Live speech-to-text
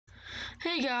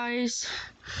Hey guys,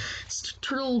 it's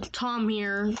Turtle Tom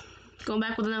here, going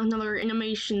back with another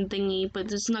animation thingy, but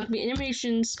this is not gonna be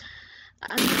animations.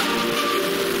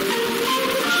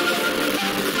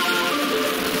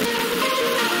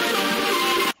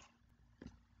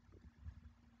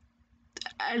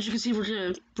 As you can see, we're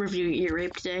gonna review Ear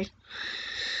Rape today.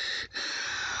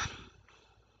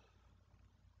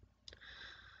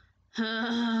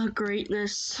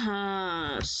 Greatness.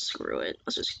 Screw it.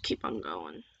 Let's just keep on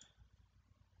going.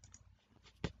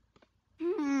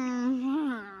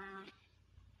 Oh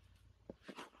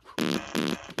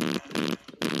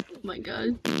my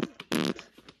god.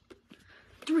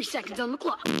 3 seconds on the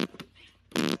clock.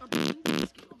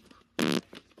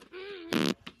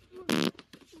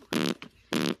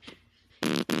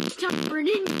 Stop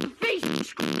burning your face,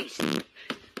 disgrace.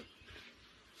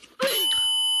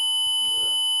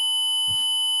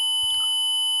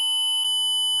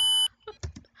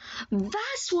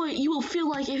 That's what you will feel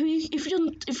like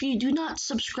if you do not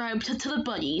subscribe to the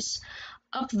buddies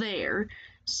up there.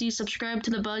 See, subscribe to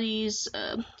the buddies.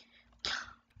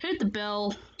 Hit the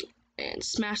bell and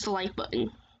smash the like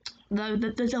button.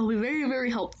 That'll be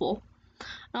very helpful.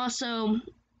 Also,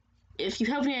 if you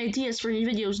have any ideas for any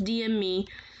videos, DM me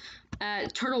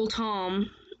at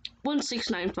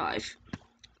TurtleTom1695.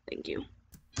 Thank you.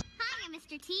 Hiya,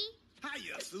 Mr. T.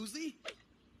 Hiya, Susie.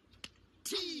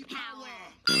 T-Power!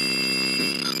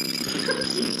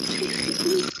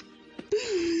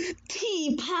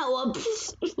 T-Power!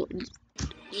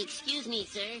 Excuse me,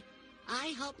 sir.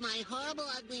 I hope my horrible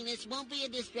ugliness won't be a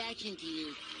distraction to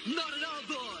you. Not at all,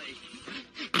 boy!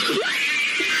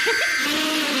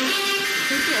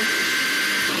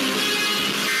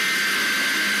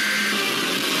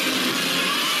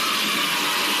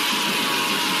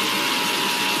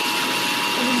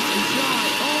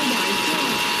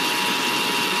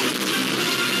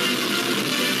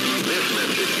 This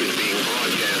message is being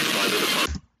broadcast by the department.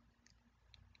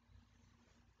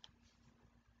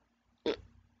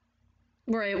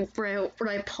 Where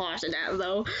I paused it at,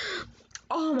 though.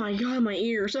 Oh my god, my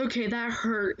ears. Okay, that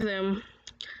hurt them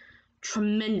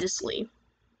tremendously.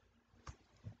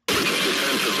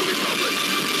 Defense of the Republic.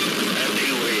 At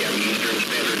 2 a.m. Eastern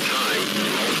Standard Time,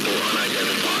 also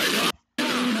unidentified.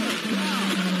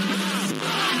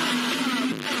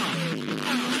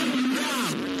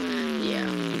 Yeah.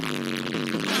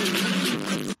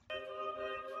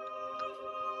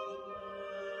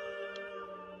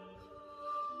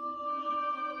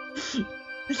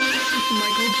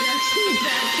 Michael Jackson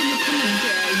back from the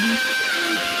dead.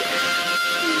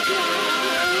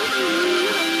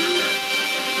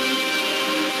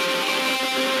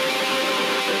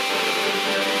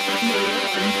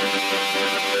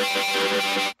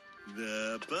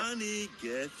 The bunny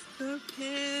gets the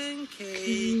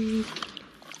pancake.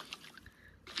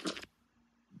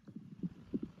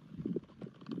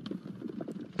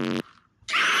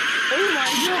 Oh my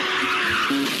god!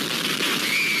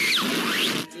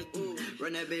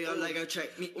 Run that big up like a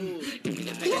track me. Give me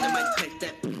the pack and I might take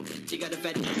that. She got a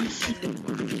fat.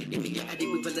 If you get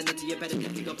addict, we put it into your bed.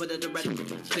 You gon' put it around.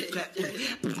 Spit clap.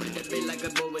 That big like a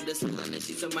bull with the sun. And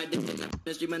she's on my dick.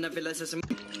 The stream and I feel like some.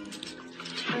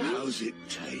 How's it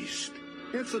taste?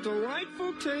 It's a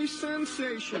delightful taste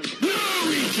sensation.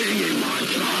 Everything in my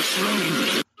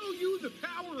classroom! Show you the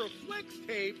power of flex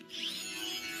tape.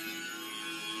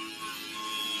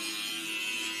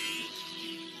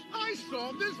 I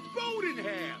sawed this boat in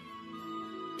half.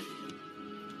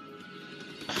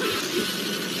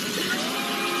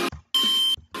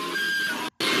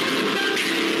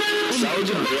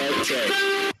 Sergeant Black Tech.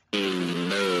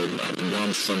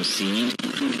 Want some seed?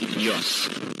 Yes.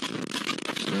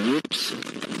 Whoops.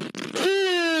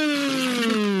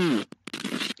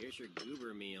 Here's your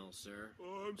goober meal, sir.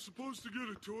 I'm supposed to get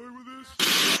a toy with this?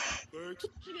 Thanks.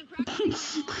 You've been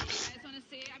practicing hard. I just want to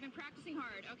say I've been practicing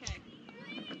hard. Okay.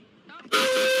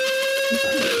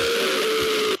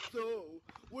 So,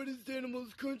 what does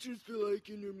animals' countries feel like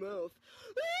in your mouth?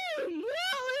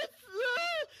 Well, it's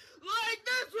like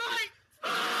this, right?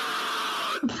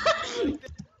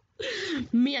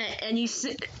 Me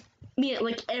at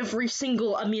like every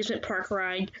single amusement park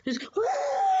ride, just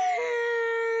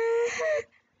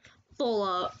full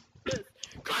up.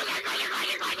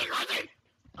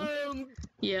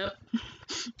 Yep.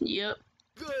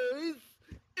 Guys,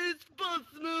 it's both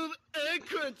smooth and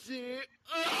crunchy.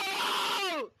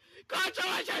 Oh!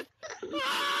 Congratulations!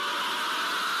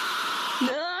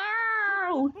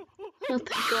 No! Oh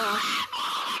thank gosh.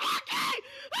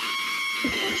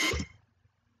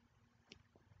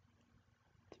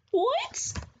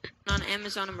 What? On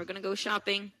Amazon and we're gonna go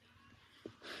shopping.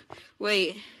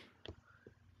 Wait.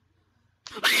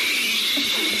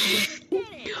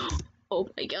 Oh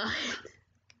my god.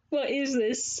 What is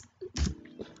this?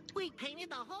 We painted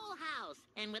the whole house,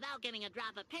 and without getting a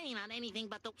drop of paint on anything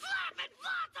but the flappin'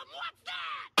 flotsam. What's that?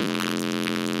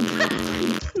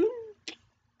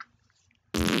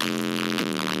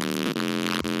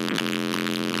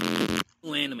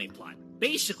 Anime plot.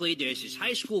 Basically, there's this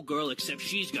high school girl, except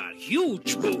she's got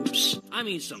huge boobs. I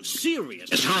mean, some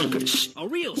serious honkers. A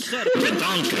real set of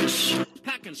honkers.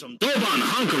 Packing some Doban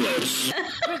honkeros.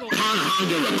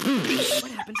 Honhongera boobies.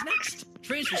 What happens next?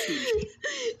 Transfer student.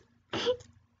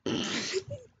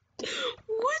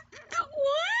 What the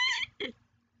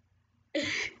what?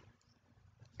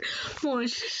 Oh,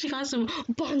 she got some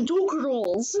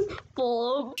bandoogles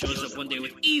full of. Shows up one day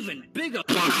with even bigger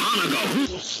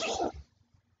Honhanaga.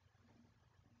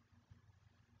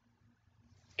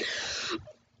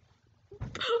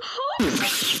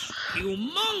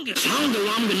 Humongous!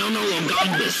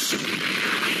 Hongalonganonogambus!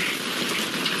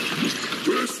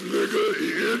 This nigga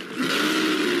hit me!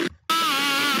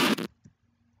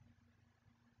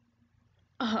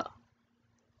 Well,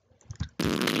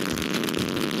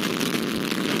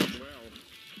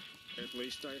 at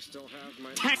least I still have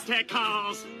my Tech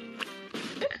calls!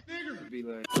 be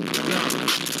like.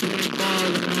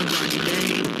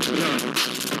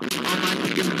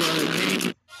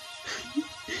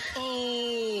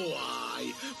 Oh,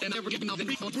 I and never get nothing.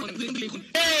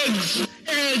 Eggs!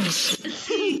 Eggs!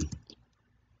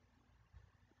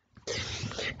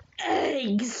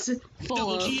 Eggs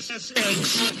full of.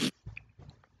 Eggs!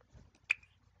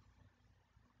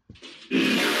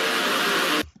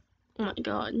 Oh my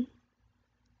god.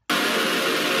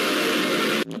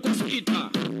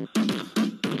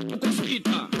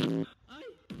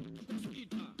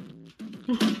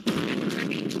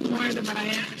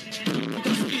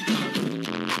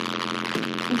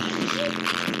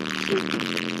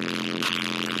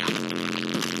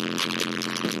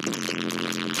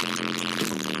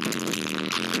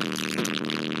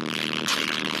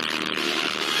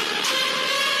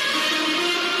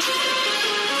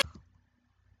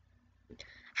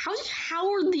 How did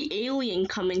Howard the alien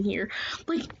come in here?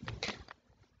 Like,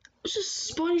 it's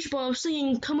just SpongeBob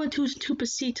singing "Come to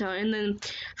Tupacita," and then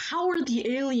Howard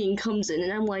the alien comes in,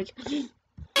 and I'm like,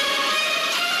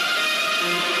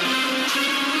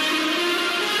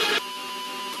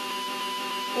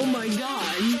 oh my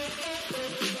god.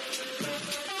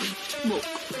 Whoa.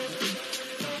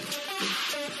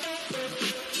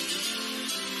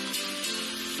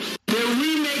 They're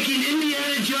remaking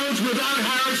Indiana Jones without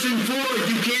Harrison Ford.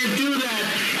 You can't do that.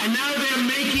 And now they're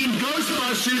making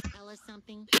Ghostbusters. Tell us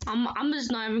something. I'm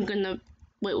just not even gonna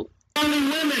wait. Only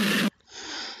women.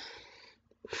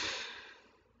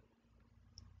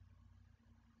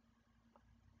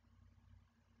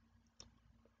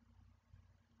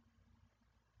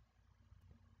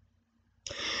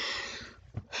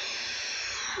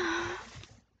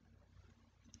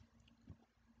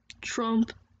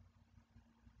 Trump.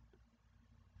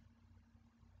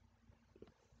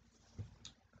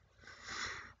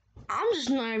 I'm just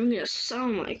not even gonna. Oh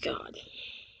my god.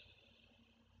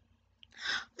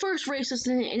 First racist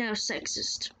and now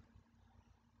sexist.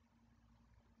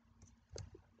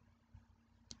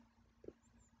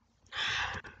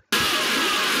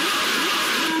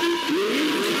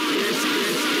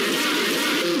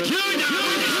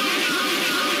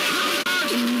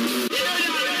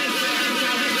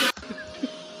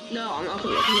 No, I'm not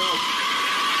gonna. No.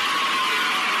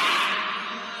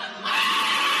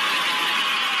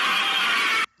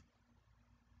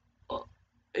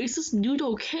 Is this dude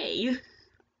okay?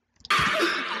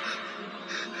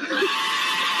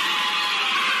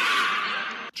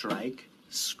 Strike,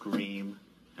 scream,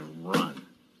 and run.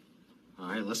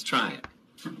 Alright, let's try it.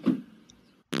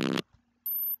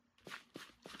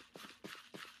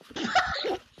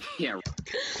 Yeah.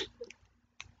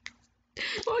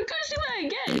 Oh, I couldn't do that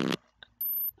again.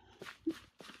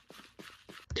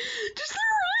 Just a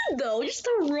run, though. Just a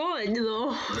run,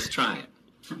 though. Let's try it.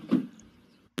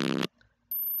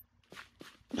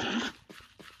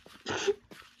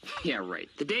 Yeah, right.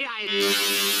 The day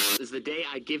is the day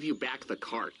I give you back the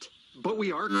cart. But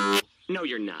we are. No,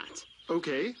 you're not.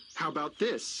 Okay, how about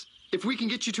this? If we can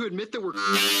get you to admit that we're,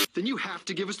 then you have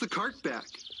to give us the cart back.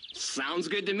 Sounds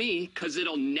good to me, because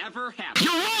it'll never happen.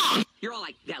 You're wrong! You're all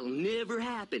like, that'll never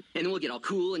happen. And then we'll get all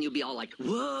cool, and you'll be all like,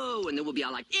 whoa, and then we'll be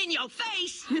all like, in your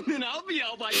face! And then I'll be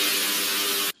all like...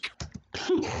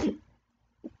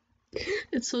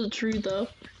 It's so true, though.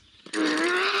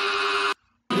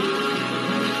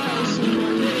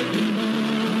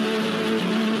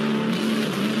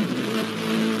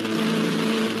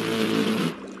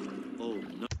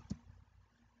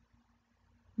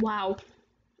 Wow.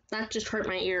 That just hurt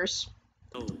my ears.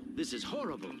 Oh, this is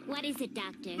horrible. What is it,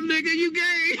 Doctor? Nigga, you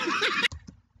gay!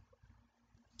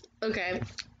 Okay.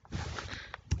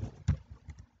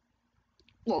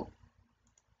 Well,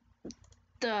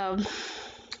 that'll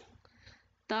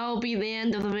be the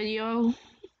end of the video.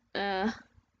 That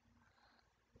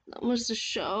was the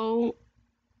show.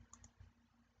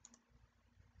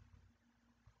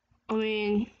 I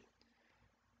mean,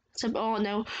 except, oh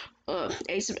no,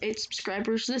 8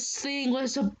 subscribers. This thing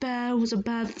was a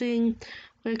bad thing.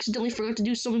 I accidentally forgot to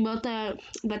do something about that.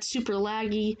 That's super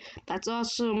laggy. That's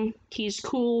awesome. He's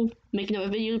cool. Making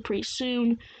another video pretty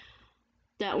soon.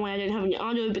 That one I didn't have any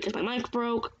audio because my mic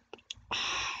broke.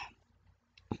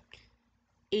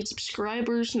 8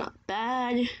 subscribers, not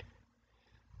bad.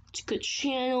 It's a good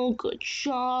channel, good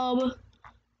job.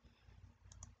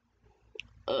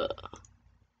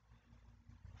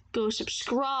 Go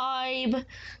subscribe.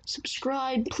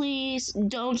 Subscribe, please.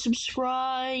 Don't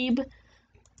subscribe.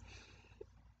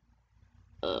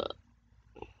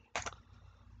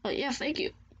 Yeah, thank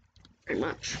you very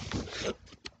much.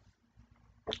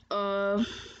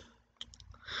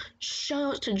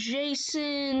 Shout out to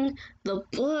Jason, the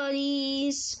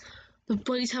buddies. The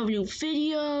buddies have a new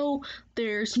video.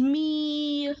 There's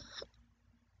me.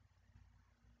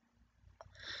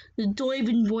 Don't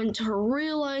even want to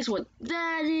realize what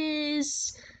that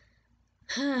is.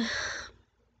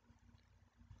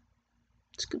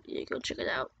 It's good video. Go check it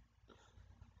out.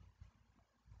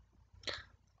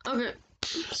 Okay,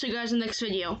 see you guys in the next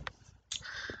video.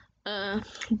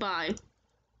 Bye.